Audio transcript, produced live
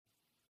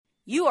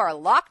You are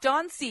Locked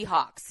On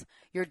Seahawks,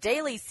 your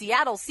daily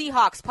Seattle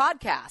Seahawks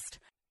podcast,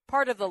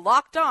 part of the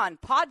Locked On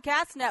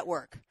Podcast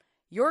Network,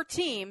 your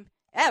team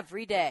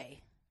every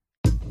day.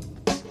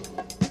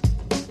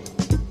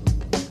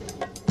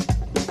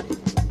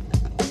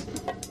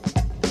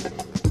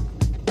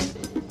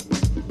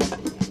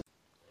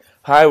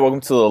 Hi,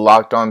 welcome to the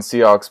Locked On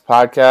Seahawks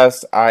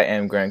podcast. I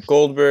am Grant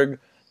Goldberg,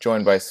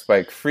 joined by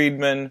Spike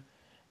Friedman,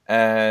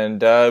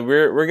 and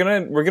we're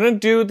gonna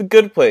do The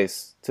Good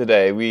Place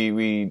today.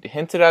 We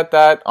hinted at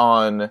that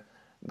on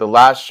the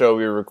last show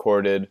we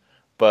recorded,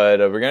 but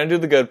we're gonna do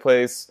The Good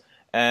Place,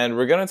 and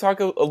we're gonna talk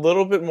a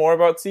little bit more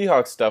about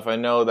Seahawks stuff. I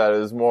know that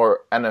is more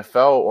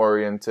NFL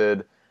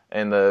oriented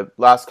in the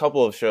last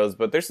couple of shows,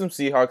 but there's some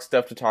Seahawks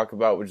stuff to talk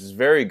about, which is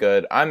very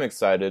good. I'm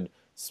excited.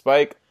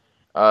 Spike,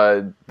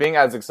 being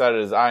as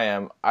excited as I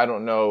am, I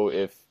don't know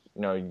if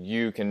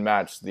you can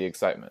match the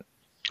excitement.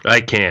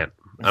 I can't.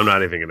 I'm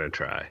not even gonna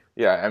try.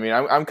 Yeah, I mean,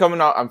 I'm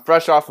coming out. I'm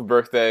fresh off a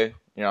birthday.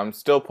 I'm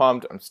still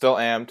pumped. I'm still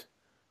amped,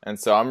 and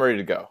so I'm ready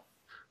to go.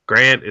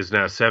 Grant is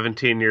now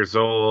 17 years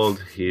old.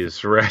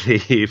 He's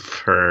ready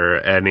for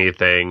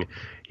anything.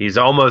 He's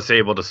almost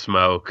able to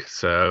smoke.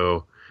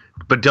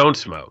 But don't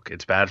smoke.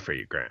 It's bad for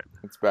you, Grant.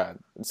 It's bad.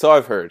 So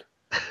I've heard.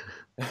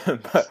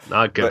 It's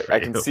not good for you. I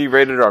can see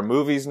rated R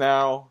movies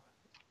now.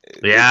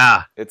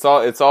 Yeah, it's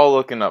all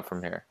looking up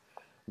from here.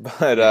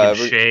 But you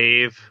can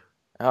shave.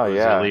 Oh yeah,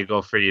 yeah. It was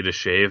illegal for you to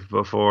shave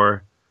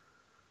before.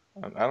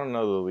 I don't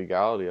know the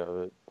legality of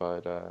it,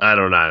 but I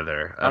don't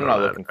either. I'm not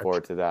looking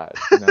forward to that.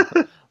 No.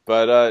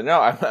 But no,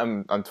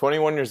 I'm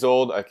 21 years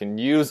old. I can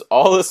use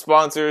all the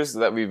sponsors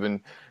that we've been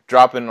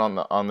dropping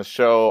on the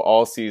show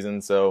all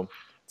season. So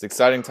it's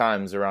exciting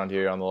times around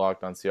here on the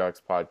Locked On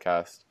Seahawks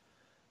podcast.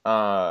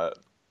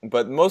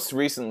 But most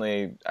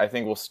recently, I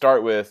think we'll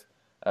start with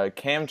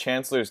Cam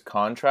Chancellor's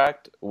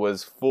contract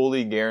was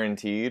fully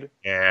guaranteed.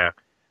 Yeah,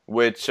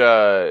 which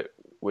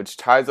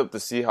ties up the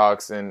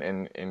Seahawks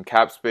in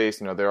cap space.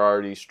 They're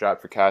already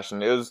strapped for cash,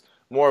 and it was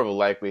more of a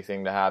likely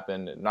thing to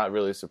happen, not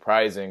really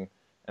surprising.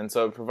 And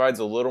so it provides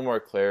a little more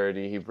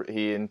clarity.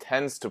 He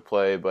intends to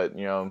play, but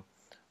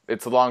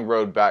it's a long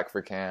road back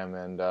for Cam.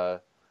 And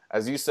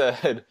as you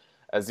said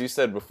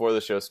before the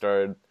show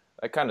started,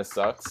 that kind of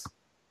sucks.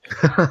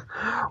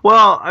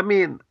 Well, I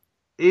mean,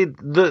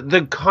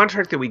 the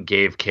contract that we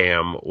gave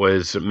Cam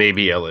was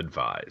maybe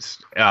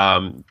ill-advised.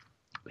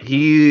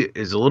 He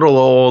is a little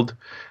old.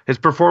 His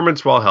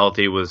performance, while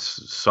healthy, was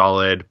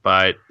solid,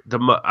 but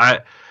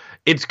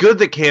it's good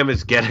that Cam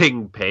is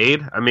getting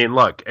paid. I mean,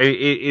 look,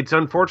 it's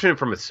unfortunate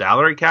from a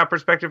salary cap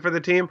perspective for the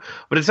team,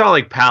 but it's not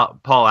like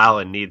Paul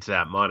Allen needs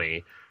that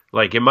money.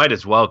 Like, it might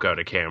as well go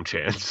to Cam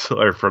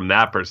Chancellor from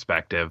that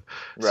perspective.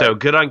 Right. So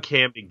good on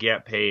Cam to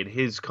get paid.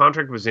 His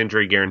contract was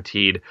injury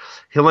guaranteed.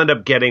 He'll end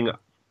up getting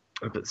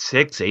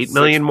 $8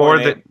 million more.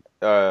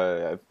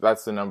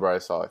 That's the number I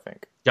saw, I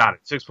think. Got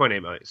it,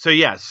 $6.8 million. So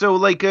yeah,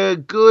 like a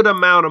good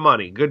amount of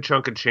money, good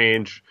chunk of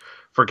change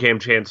for Cam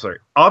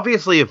Chancellor.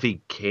 Obviously, if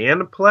he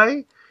can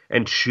play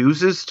and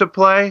chooses to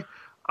play,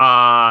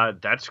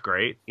 that's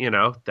great.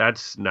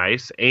 That's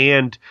nice.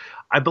 And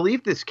I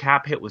believe this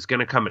cap hit was going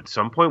to come at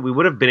some point. We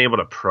would have been able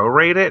to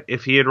prorate it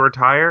if he had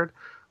retired.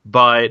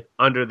 But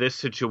under this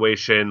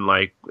situation,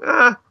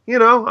 I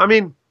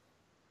mean,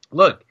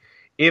 look,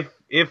 who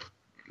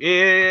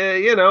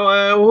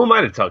am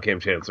I to tell Cam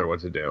Chancellor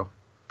what to do?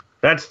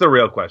 That's the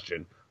real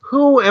question.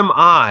 Who am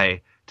I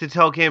to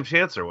tell Cam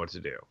Chancellor what to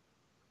do?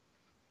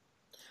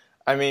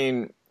 I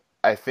mean,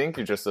 I think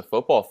you're just a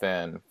football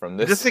fan from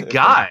this. Just a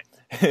guy.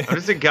 I'm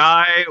just a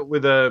guy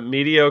with a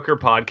mediocre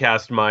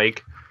podcast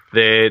mic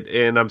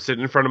and I'm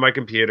sitting in front of my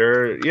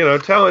computer,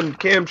 telling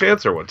Cam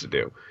Chancellor what to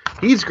do.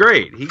 He's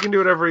great. He can do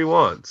whatever he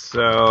wants.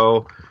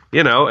 So,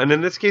 and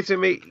in this case, it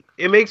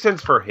makes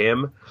sense for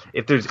him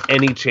if there's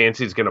any chance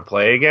he's going to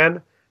play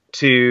again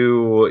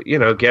to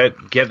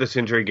get this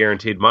injury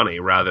guaranteed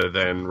money rather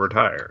than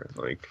retire.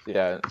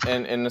 Yeah,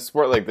 and in a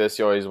sport like this,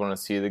 you always want to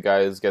see the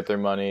guys get their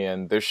money,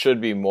 and there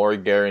should be more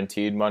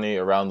guaranteed money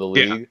around the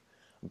league. Yeah.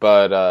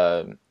 But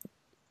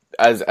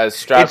as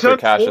strapped for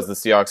cash as the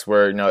Seahawks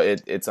were,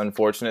 it's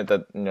unfortunate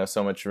that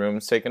so much room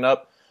is taken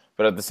up.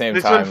 But at the same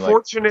time, it's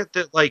unfortunate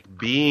that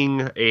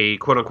being a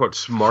quote unquote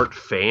smart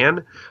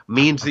fan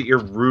means that you're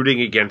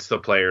rooting against the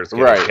players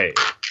getting paid.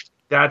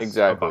 That's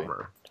exactly a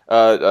bummer.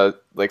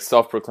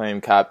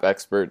 Self-proclaimed cap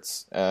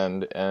experts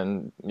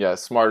and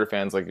smarter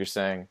fans, like you're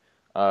saying,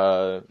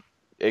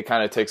 it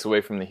kind of takes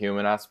away from the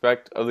human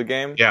aspect of the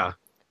game. Yeah.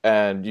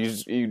 And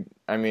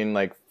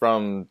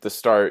from the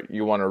start,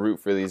 you want to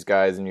root for these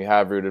guys, and you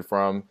have rooted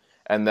for them,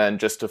 and then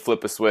just to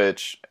flip a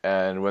switch,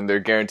 and when they're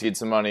guaranteed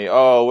some money,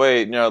 oh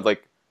wait, no,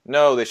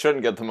 they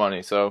shouldn't get the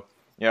money. So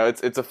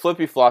it's a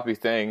flippy floppy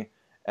thing,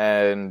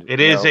 and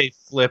it is a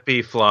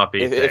flippy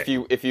floppy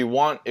thing. If you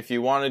want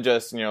to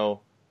just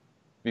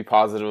be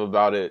positive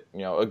about it,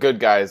 a good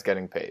guy is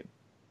getting paid.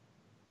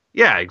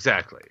 Yeah,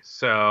 exactly.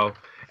 So,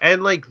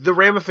 and the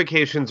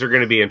ramifications are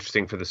going to be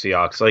interesting for the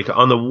Seahawks.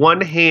 On the one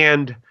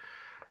hand,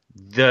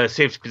 the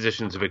safety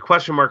position is a big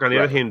question mark. On the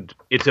other hand,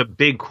 it's a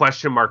big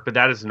question mark, but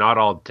that is not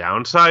all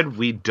downside.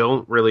 We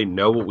don't really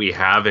know what we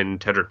have in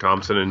Tedrick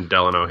Thompson and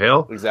Delano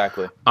Hill.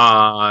 Exactly.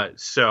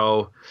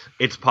 So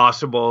it's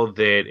possible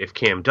that if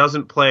Cam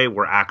doesn't play,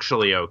 we're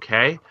actually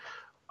okay.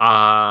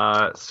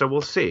 So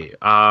we'll see.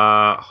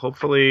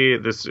 Hopefully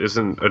this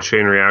isn't a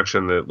chain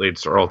reaction that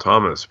leads to Earl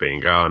Thomas being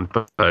gone,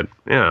 but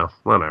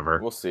whatever.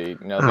 We'll see.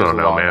 There's a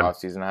long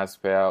offseason that has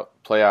to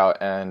play out,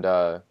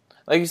 and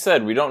like you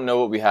said, we don't know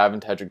what we have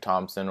in Tedrick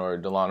Thompson or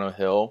Delano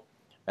Hill,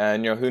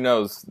 and who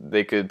knows?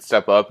 They could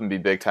step up and be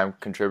big time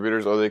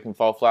contributors, or they can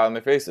fall flat on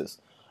their faces.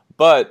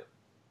 But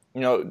the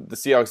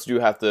Seahawks do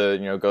have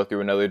to go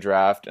through another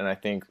draft, and I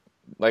think,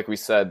 like we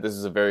said, this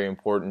is a very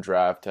important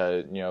draft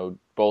to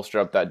bolster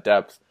up that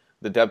depth,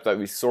 the depth that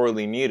we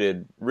sorely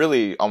needed,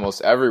 really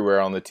almost everywhere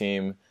on the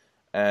team.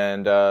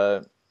 And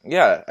I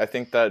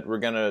think that we're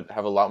gonna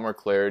have a lot more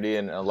clarity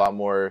and a lot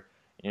more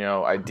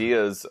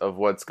ideas of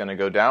what's gonna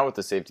go down with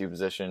the safety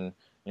position,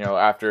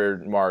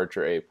 after March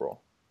or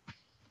April.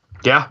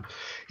 Yeah.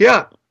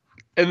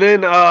 And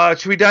then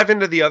should we dive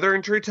into the other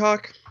injury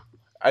talk?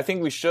 I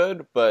think we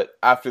should, but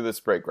after this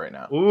break right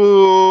now.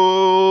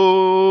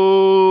 Ooh,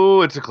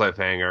 it's a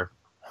cliffhanger.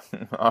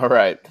 All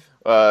right.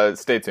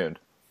 Stay tuned.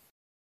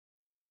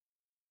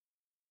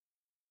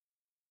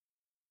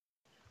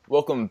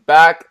 Welcome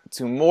back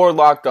to more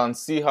Locked On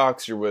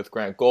Seahawks. You're with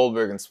Grant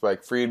Goldberg and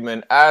Spike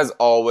Friedman. As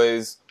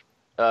always,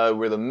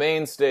 we're the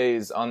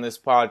mainstays on this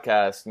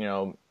podcast.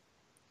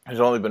 There's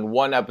only been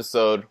one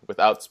episode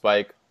without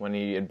Spike when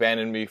he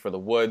abandoned me for the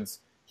woods.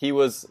 He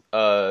was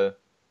to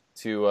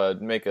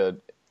make a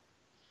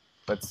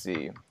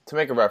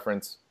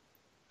reference,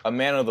 a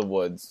man of the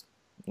woods,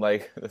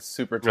 like the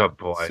Super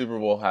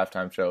Bowl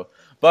halftime show.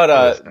 But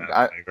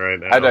I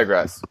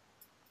digress.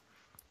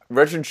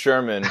 Richard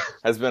Sherman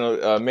has been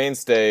a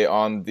mainstay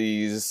on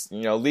these,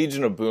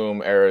 Legion of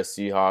Boom era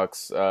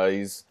Seahawks.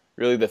 He's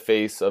really the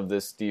face of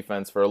this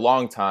defense for a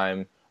long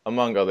time,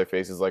 among other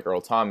faces like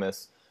Earl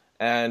Thomas.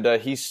 And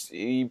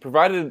he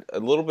provided a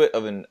little bit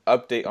of an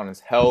update on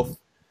his health,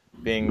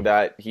 being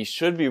that he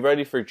should be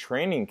ready for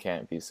training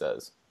camp, he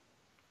says.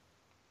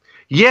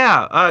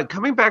 Yeah,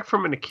 coming back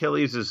from an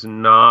Achilles is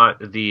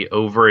not the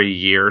over a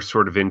year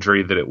sort of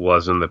injury that it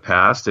was in the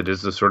past. It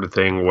is the sort of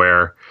thing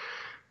where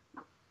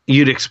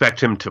you'd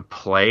expect him to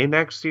play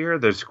next year.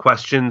 There's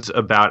questions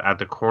about, at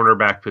the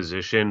cornerback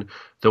position,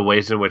 the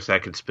ways in which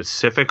that could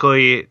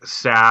specifically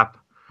sap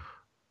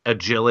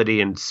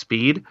agility and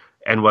speed,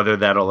 and whether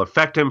that'll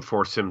affect him,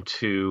 force him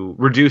to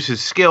reduce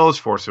his skills,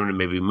 force him to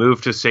maybe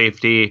move to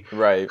safety.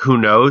 Right. Who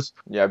knows?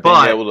 Yeah,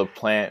 being able to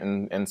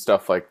plant and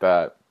stuff like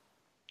that.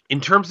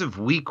 In terms of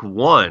week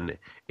one,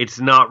 it's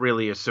not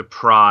really a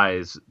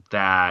surprise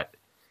that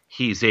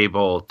he's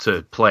able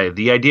to play.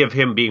 The idea of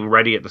him being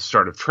ready at the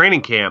start of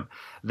training camp,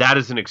 that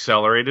is an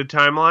accelerated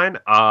timeline.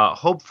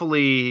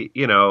 Hopefully,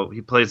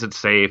 he plays it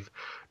safe,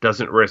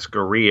 doesn't risk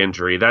a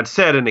re-injury. That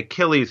said, an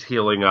Achilles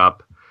healing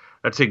up,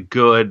 that's a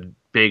good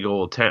big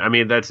old tendon. I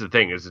mean, that's the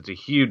thing, is it's a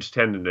huge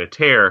tendon to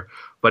tear,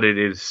 but it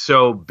is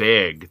so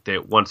big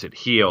that once it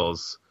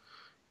heals,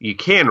 you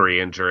can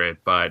re-injure it,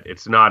 but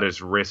it's not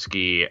as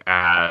risky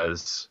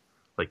as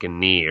like a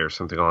knee or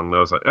something along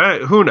those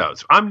lines. Who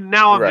knows? I'm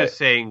just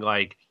saying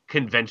like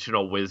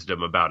conventional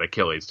wisdom about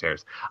Achilles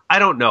tears. I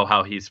don't know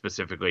how he's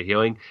specifically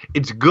healing.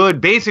 It's good.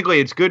 Basically,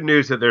 it's good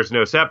news that there's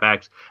no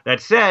setbacks. That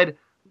said,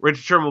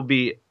 Richard Sherman will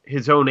be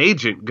his own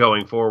agent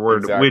going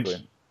forward, which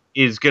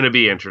is going to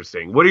be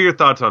interesting. What are your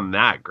thoughts on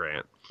that,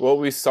 Grant? Well,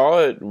 we saw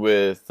it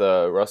with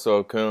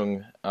Russell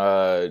Okung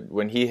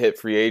when he hit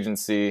free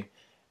agency.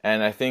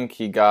 And I think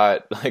he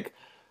got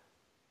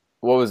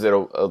what was it?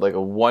 Like a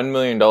 $1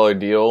 million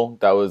deal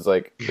that was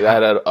that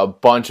had a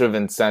bunch of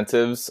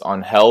incentives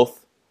on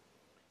health.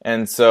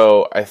 And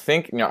so I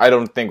think, I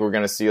don't think we're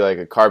going to see like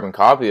a carbon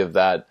copy of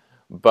that,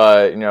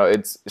 but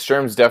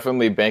Sherm's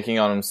definitely banking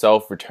on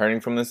himself returning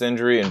from this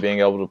injury and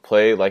being able to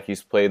play like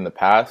he's played in the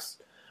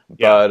past.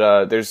 Yeah.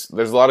 But there's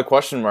a lot of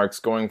question marks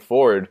going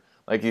forward.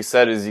 Like you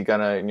said, is he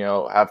going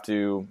to, have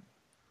to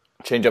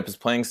change up his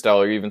playing style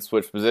or even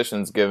switch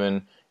positions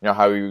given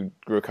how he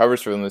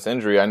recovers from this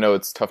injury? I know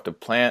it's tough to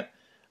plant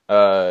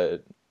on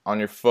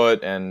your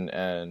foot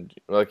and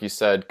like you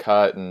said,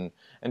 cut and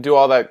do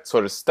all that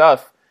sort of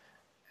stuff.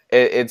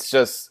 It's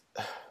just,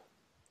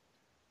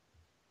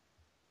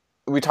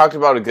 we talked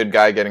about a good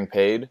guy getting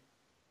paid,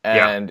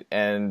 and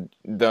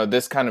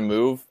this kind of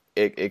move,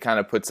 it kind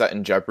of puts that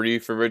in jeopardy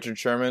for Richard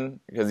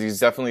Sherman because he's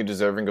definitely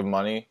deserving of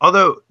money.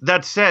 Although,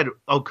 that said,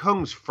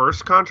 Okung's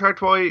first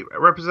contract while he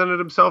represented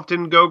himself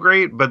didn't go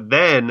great, but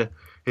then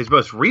his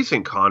most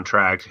recent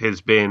contract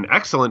has been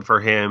excellent for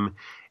him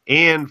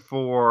and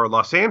for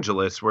Los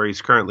Angeles, where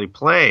he's currently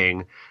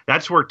playing.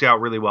 That's worked out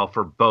really well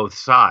for both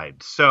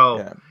sides.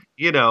 So,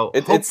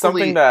 it's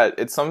something that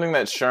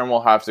Sherm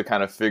will have to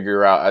kind of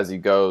figure out as he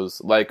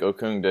goes, like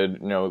Okung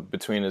did,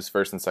 between his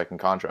first and second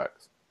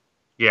contracts.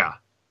 Yeah.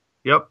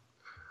 Yep.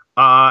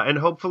 And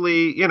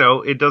hopefully,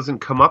 it doesn't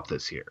come up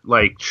this year.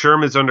 Like,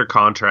 Sherm is under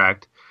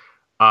contract.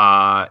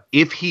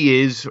 If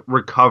he is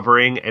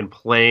recovering and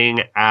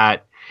playing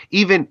at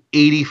even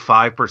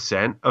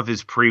 85% of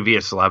his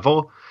previous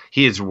level,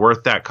 he is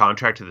worth that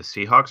contract to the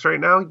Seahawks right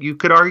now, you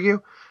could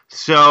argue.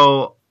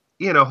 So,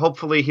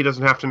 hopefully he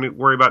doesn't have to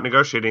worry about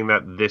negotiating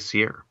that this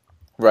year.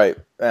 Right.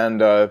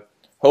 And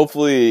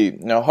hopefully,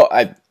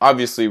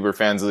 obviously we're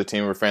fans of the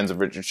team. We're fans of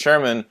Richard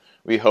Sherman.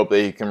 We hope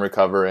that he can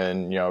recover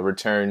and,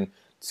 return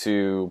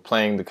to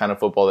playing the kind of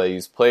football that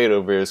he's played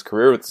over his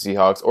career with the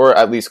Seahawks, or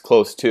at least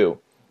close to,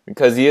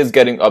 because he is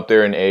getting up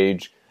there in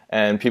age,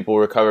 and people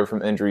recover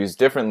from injuries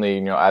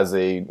differently, as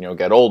they,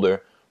 get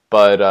older.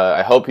 But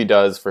I hope he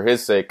does for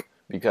his sake,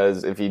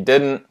 because if he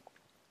didn't,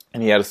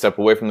 and he had to step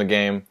away from the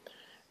game,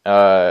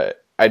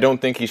 I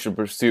don't think he should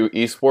pursue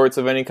esports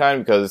of any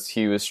kind, because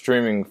he was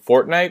streaming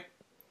Fortnite,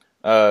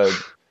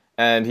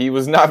 and he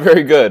was not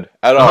very good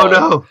at all.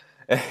 Oh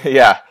no!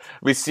 Yeah,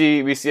 we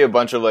see a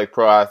bunch of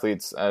pro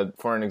athletes.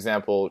 For an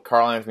example,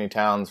 Karl Anthony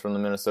Towns from the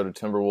Minnesota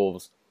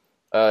Timberwolves.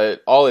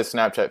 All his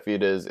Snapchat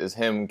feed is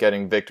him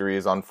getting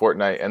victories on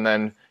Fortnite, and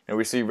then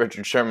we see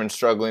Richard Sherman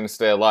struggling to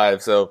stay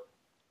alive. So,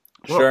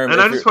 Sherm, and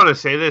I just want to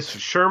say this: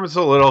 Sherman's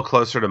a little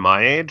closer to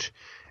my age,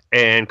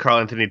 and Karl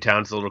Anthony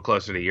Towns a little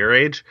closer to your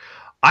age.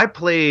 I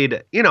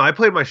played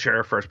my share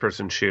of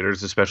first-person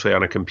shooters, especially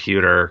on a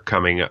computer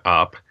coming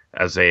up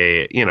as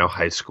a,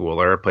 high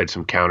schooler. Played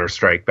some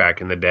Counter-Strike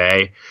back in the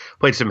day.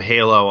 Played some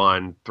Halo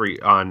on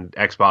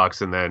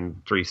Xbox and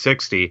then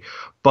 360,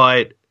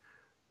 but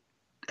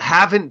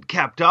haven't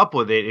kept up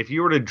with it. If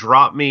you were to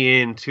drop me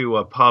into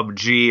a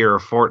PUBG or a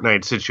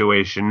Fortnite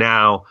situation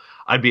now,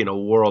 I'd be in a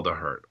world of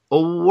hurt. A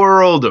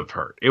world of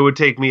hurt. It would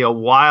take me a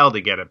while to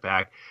get it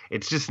back.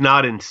 It's just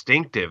not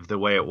instinctive the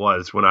way it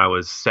was when I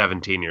was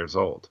 17 years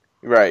old.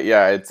 Right,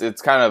 yeah.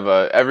 It's kind of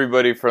a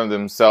everybody for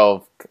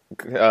themselves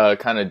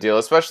kind of deal,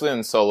 especially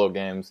in solo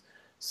games.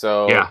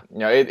 So, yeah.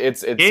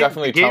 It's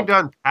definitely game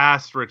done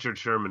passed Richard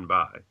Sherman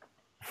by.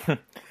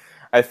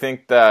 I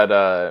think that,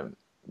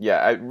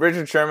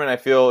 Richard Sherman, I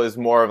feel, is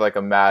more of like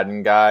a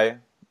Madden guy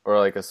or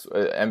like a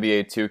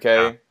NBA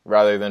 2K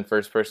rather than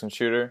first-person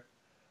shooter.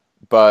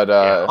 But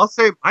I'll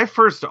say my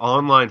first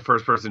online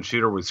first-person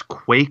shooter was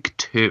Quake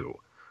 2.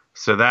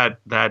 So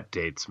that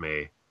dates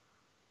me.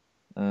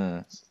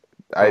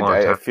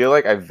 I feel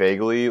like I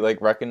vaguely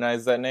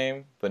recognize that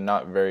name, but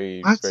not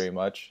very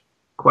much.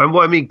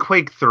 Well, I mean,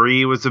 Quake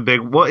 3 was a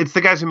big. Well, it's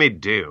the guys who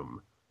made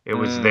Doom. It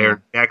was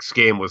their next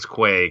game was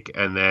Quake,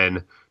 and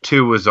then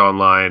 2 was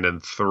online,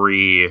 and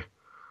 3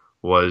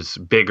 was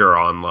bigger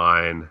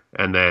online,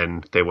 and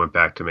then they went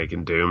back to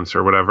making Dooms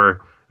or whatever.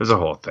 It was a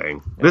whole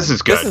thing. Yeah. This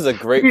is good. This is a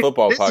great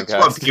football podcast. This is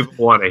what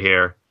people want to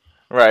hear.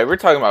 Right, we're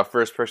talking about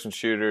first-person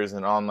shooters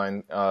and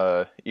online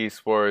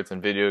esports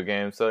and video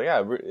games. So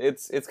yeah,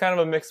 it's kind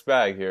of a mixed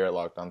bag here at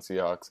Locked On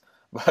Seahawks.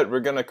 But we're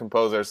gonna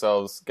compose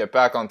ourselves, get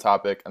back on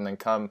topic, and then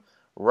come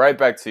right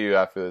back to you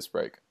after this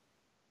break.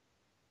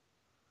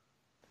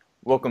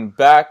 Welcome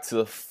back to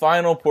the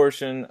final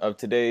portion of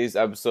today's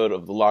episode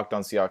of the Locked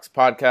On Seahawks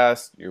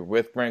podcast. You're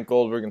with Grant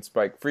Goldberg and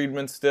Spike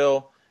Friedman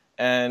still,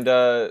 and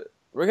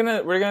we're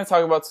gonna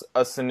talk about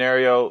a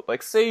scenario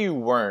like, say you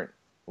weren't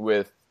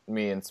with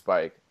me and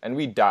Spike, and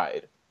we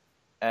died,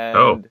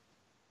 and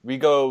we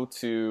go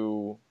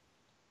to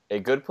a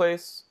good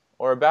place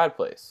or a bad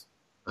place.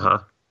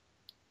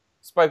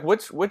 Spike,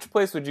 which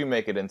place would you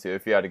make it into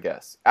if you had to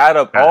guess? Add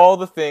up all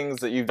the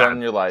things that you've done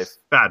in your life.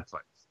 Bad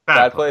place.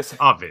 Bad place.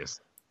 Obvious.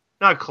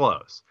 Not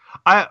close.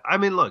 I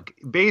mean, look,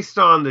 based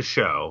on the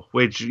show,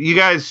 which you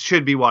guys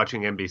should be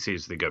watching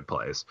NBC's The Good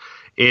Place,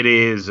 it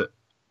is,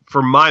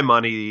 for my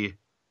money,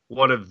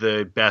 one of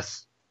the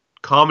best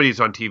comedies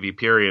on TV,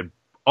 period.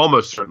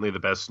 Almost certainly the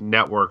best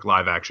network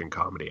live-action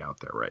comedy out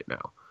there right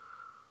now.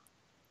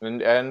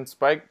 And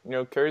Spike,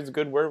 carries a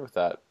good word with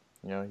that.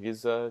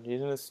 He's an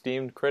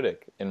esteemed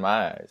critic in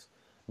my eyes.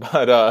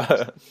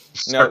 But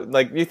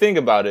you think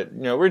about it.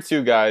 We're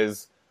two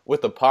guys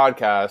with a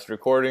podcast,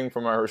 recording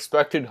from our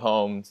respected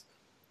homes,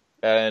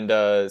 and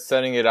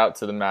sending it out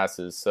to the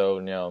masses.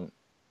 So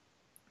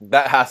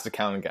that has to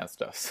count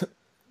against us.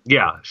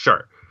 Yeah,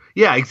 sure.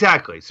 Yeah,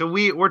 exactly. So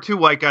we're two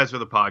white guys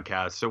with a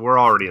podcast, so we're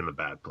already in the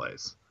bad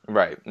place.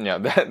 Right. Yeah.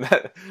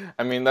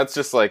 That's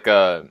just like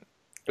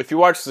if you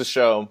watch the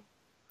show,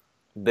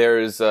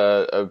 there's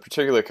a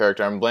particular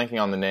character. I'm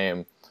blanking on the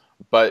name,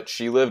 but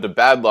she lived a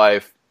bad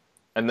life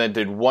and then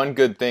did one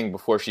good thing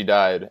before she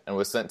died and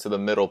was sent to the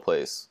middle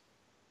place.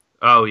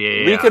 Oh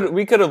yeah.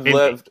 We could have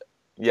lived.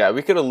 Yeah,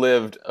 we could have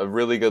lived a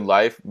really good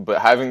life,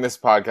 but having this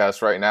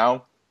podcast right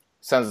now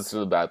sends us to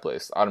the bad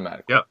place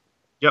automatically.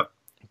 Yep.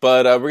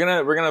 But we're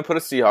gonna put a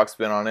Seahawks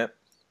spin on it.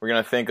 We're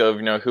gonna think of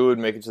who would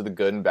make it to the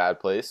good and bad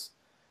place.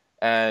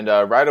 And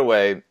right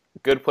away,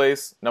 good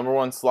place, number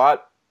 1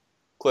 slot,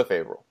 Cliff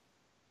Averill.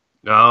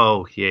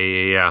 Oh,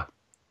 yeah.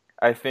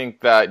 I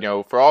think that,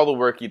 for all the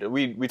work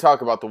we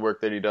talk about the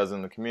work that he does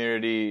in the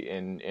community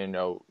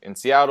in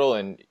Seattle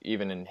and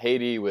even in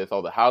Haiti with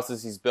all the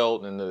houses he's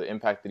built and the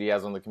impact that he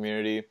has on the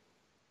community.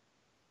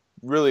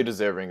 Really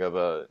deserving of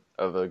a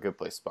good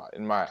place spot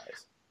in my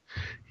eyes.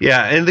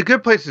 Yeah, and the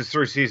good place is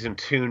through season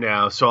 2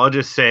 now, so I'll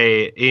just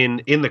say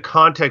in the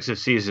context of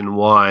season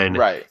 1,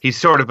 Right. he's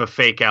sort of a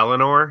fake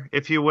Eleanor,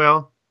 if you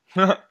will.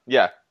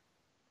 Yeah.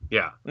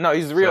 Yeah. No,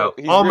 he's real.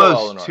 So, He's almost real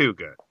Eleanor. too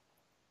good.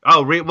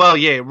 Oh, well,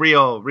 yeah,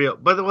 real.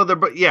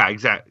 But yeah,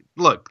 exactly.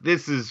 Look,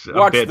 this is a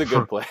Watch bit The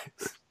Good Place.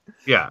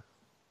 Yeah.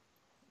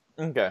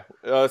 Okay.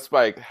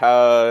 Spike,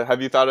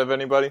 have you thought of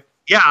anybody?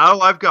 Yeah,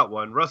 I've got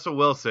one. Russell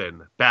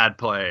Wilson, Bad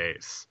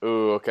Place.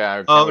 Ooh, okay.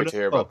 I can't wait to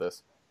hear about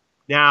this.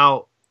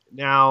 Now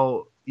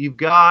you've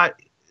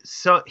got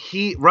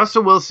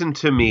Russell Wilson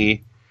to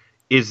me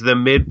is the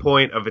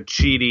midpoint of a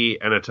Chidi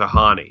and a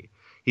Tahani.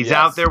 He's Yes.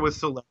 out there with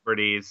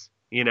celebrities,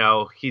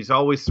 he's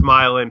always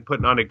smiling,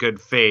 putting on a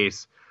good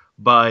face,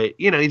 but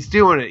he's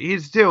doing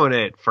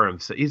it for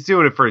himself. He's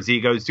doing it for his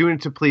ego. He's doing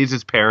it to please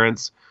his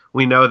parents.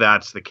 We know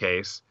that's the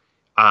case.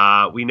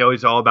 We know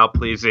he's all about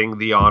pleasing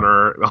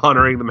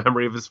honoring the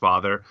memory of his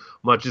father,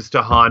 much as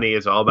Tahani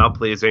is all about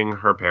pleasing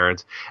her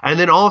parents. And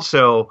then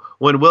also,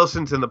 when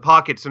Wilson's in the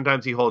pocket,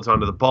 sometimes he holds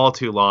onto the ball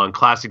too long.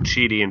 Classic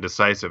Chidi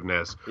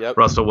indecisiveness. Yep.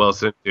 Russell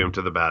Wilson doomed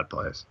to the bad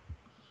place.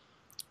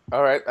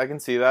 All right, I can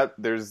see that.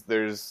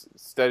 There's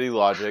steady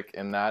logic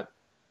in that.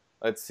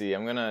 Let's see.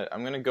 I'm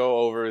gonna go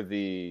over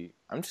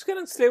I'm just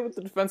gonna stay with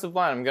the defensive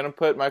line. I'm gonna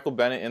put Michael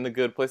Bennett in the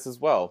good place as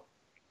well,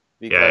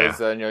 because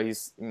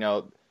he's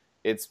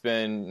it's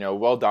been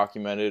well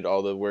documented,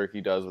 all the work he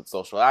does with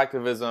social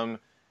activism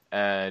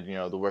and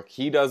the work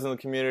he does in the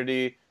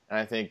community, and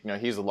I think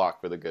he's a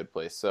lock for the good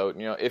place. So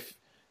if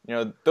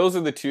those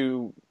are the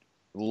two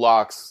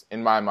locks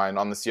in my mind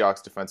on the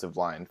Seahawks defensive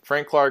line.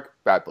 Frank Clark,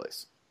 bad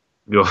place.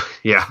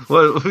 Yeah,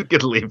 well, we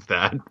could leave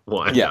that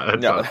one. Yeah,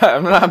 no,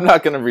 I'm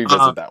not going to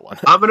revisit that one.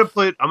 I'm gonna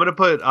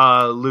put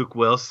Luke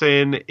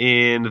Wilson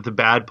in the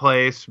bad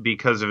place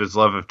because of his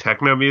love of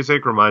techno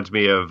music. Reminds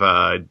me of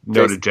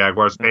noted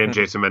Jaguars fan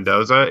Jason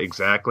Mendoza.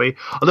 Exactly.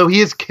 Although he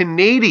is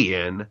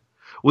Canadian,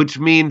 which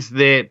means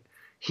that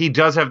he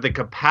does have the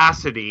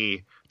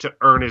capacity to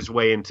earn his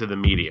way into the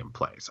medium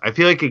place. I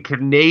feel like a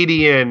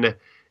Canadian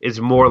is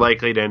more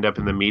likely to end up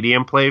in the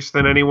medium place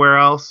than anywhere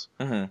else.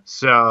 Mm-hmm.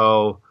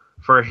 So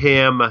for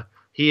him,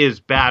 he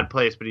is bad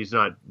place, but he's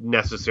not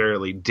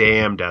necessarily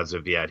damned as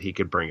of yet. He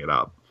could bring it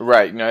up.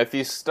 Right. If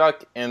he's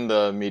stuck in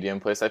the medium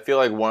place, I feel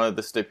like one of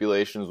the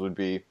stipulations would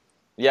be,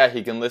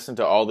 he can listen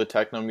to all the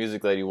techno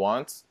music that he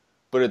wants,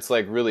 but it's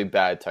like really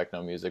bad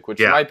techno music,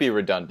 which might be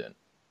redundant.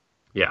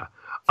 Yeah.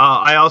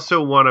 I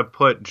also want to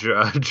put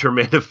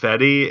Germain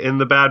Ifedi in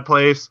the bad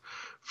place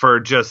for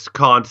just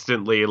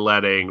constantly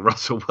letting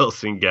Russell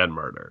Wilson get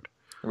murdered.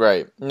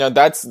 Right. No,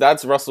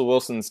 that's Russell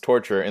Wilson's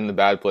torture in the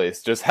bad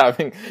place. Just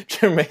having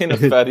Germain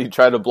Ifedi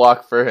try to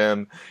block for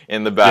him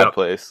in the bad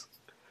place.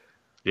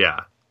 Yeah.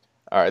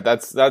 All right,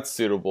 that's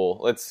suitable.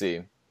 Let's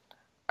see.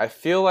 I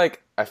feel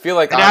like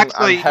I'm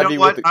heavy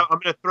with I'm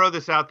going to throw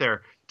this out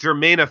there.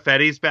 Germain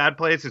Ifedi's bad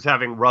place is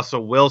having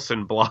Russell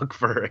Wilson block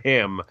for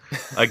him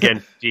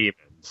against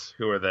demons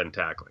who are then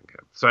tackling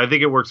him. So I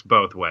think it works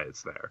both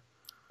ways there.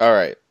 All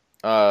right.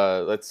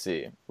 Let's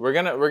see. We're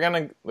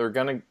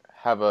gonna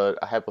have a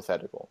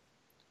hypothetical.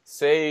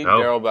 Say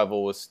Darrell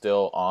Bevell was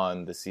still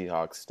on the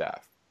Seahawks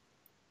staff.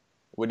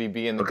 Would he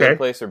be in the good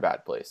place or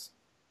bad place?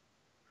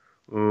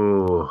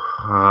 Ooh,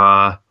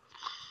 I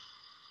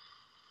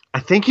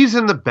think he's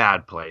in the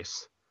bad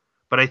place,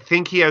 but I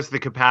think he has the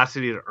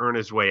capacity to earn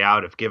his way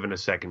out if given a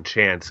second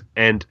chance.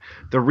 And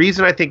the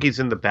reason I think he's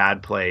in the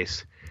bad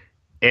place,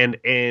 and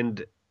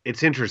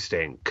it's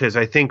interesting because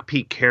I think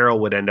Pete Carroll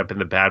would end up in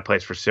the bad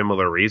place for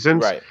similar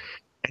reasons. Right.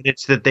 And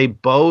it's that they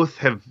both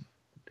have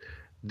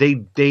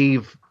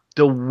they've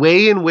the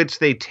way in which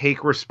they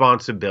take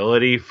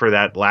responsibility for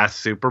that last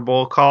Super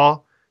Bowl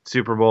call,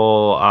 Super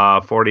Bowl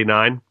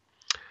 49.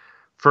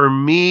 For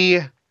me,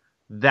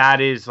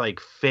 that is like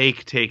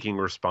fake taking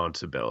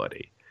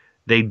responsibility.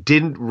 They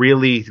didn't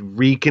really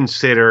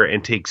reconsider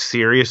and take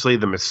seriously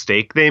the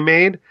mistake they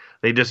made.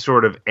 They just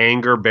sort of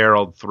anger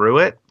barreled through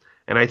it.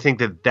 And I think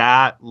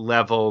that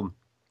level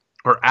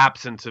or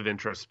absence of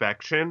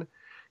introspection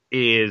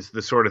is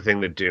the sort of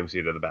thing that dooms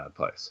you to the bad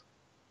place.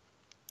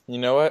 You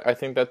know what? I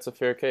think that's a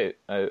fair case.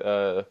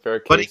 But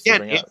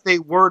again, if they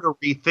were to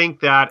rethink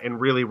that and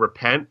really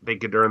repent, they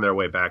could earn their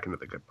way back into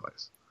the good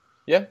place.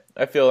 Yeah,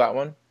 I feel that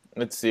one.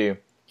 Let's see.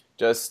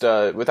 Just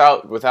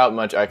without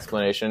much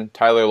explanation,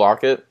 Tyler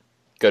Lockett,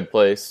 good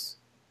place.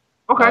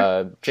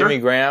 Okay. Jimmy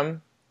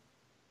Graham,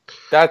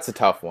 that's a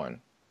tough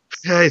one.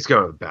 Yeah, he's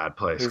going to a bad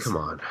place. Come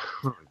on.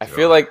 I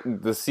feel like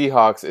the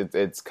Seahawks,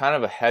 it's kind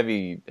of a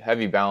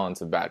heavy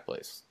balance of bad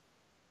place.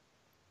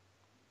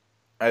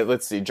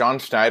 Let's see, John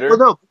Schneider. Well,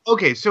 no,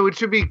 okay, so it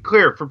should be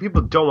clear for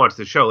people who don't watch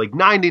the show. Like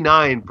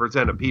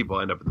 99% of people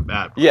end up in the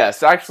bad place.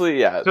 Yes, actually,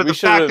 yeah. So the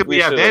fact that we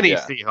have any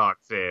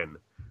Seahawks in,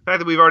 the fact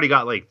that we've already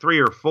got like 3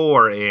 or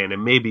 4 in,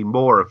 and maybe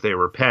more if they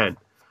repent,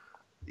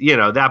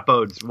 that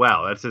bodes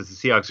well. That says the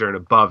Seahawks are an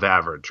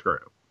above-average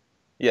group.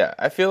 Yeah,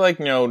 I feel like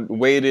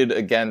weighted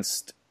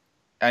against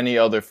any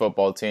other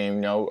football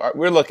team,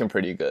 we're looking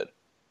pretty good.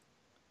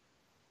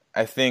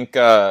 I think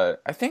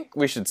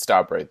we should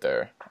stop right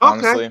there.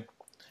 Honestly.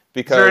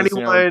 Because, is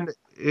there anyone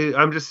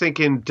I'm just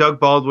thinking Doug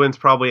Baldwin's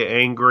probably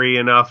angry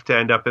enough to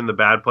end up in the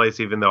bad place,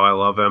 even though I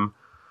love him.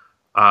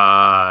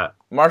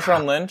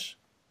 Marshawn Lynch.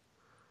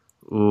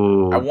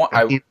 Ooh,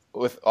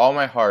 With all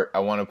my heart, I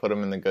want to put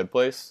him in the good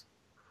place.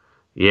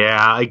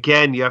 Yeah,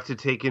 again, you have to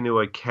take into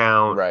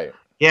account. Right.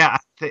 Yeah,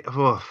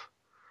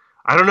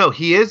 I don't know.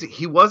 He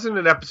was in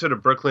an episode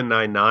of Brooklyn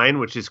Nine-Nine,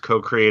 which is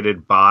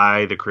co-created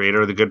by the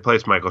creator of The Good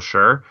Place, Michael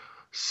Schur.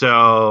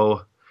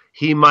 So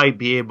he might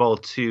be able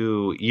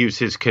to use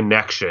his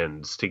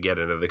connections to get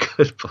into The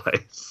Good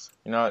Place.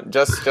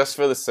 Just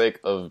for the sake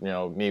of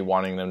me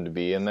wanting them to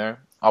be in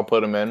there, I'll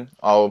put them in.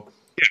 I'll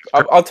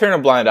turn a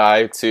blind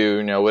eye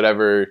to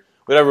whatever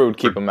would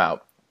keep him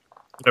out.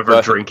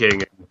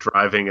 Drinking and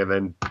driving and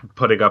then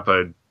putting up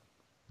a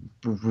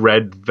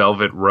red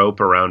velvet rope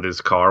around his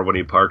car when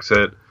he parks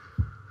it.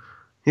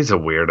 He's a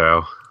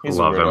weirdo.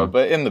 Love him.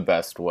 But in the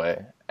best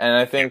way. And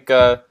I think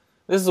this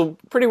is a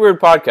pretty weird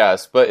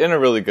podcast, but in a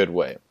really good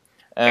way.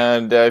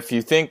 And if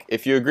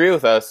you agree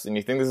with us and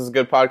you think this is a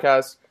good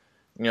podcast,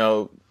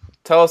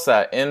 tell us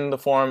that in the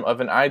form of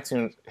an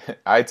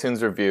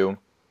iTunes review.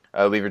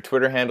 Leave your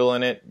Twitter handle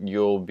in it.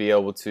 You'll be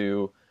able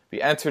to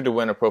be entered to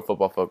win a Pro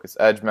Football Focus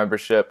Edge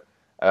membership.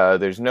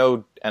 There's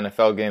no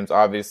NFL games,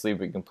 obviously,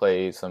 but you can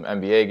play some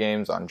NBA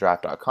games on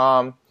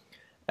draft.com.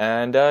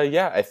 And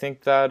I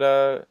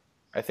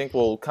think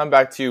we'll come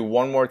back to you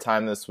one more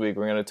time this week.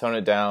 We're going to tone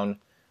it down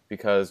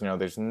because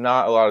there's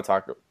not a lot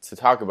to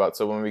talk about.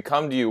 So when we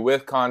come to you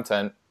with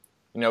content,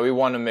 we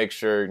want to make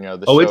sure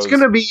the show's it's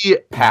going to be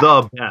packed.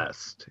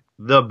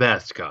 the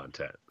best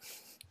content.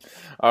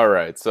 All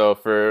right. So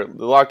for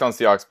the Locked On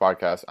Seahawks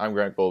podcast, I'm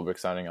Grant Goldberg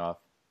signing off.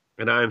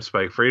 And I'm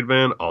Spike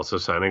Friedman, also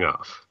signing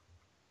off.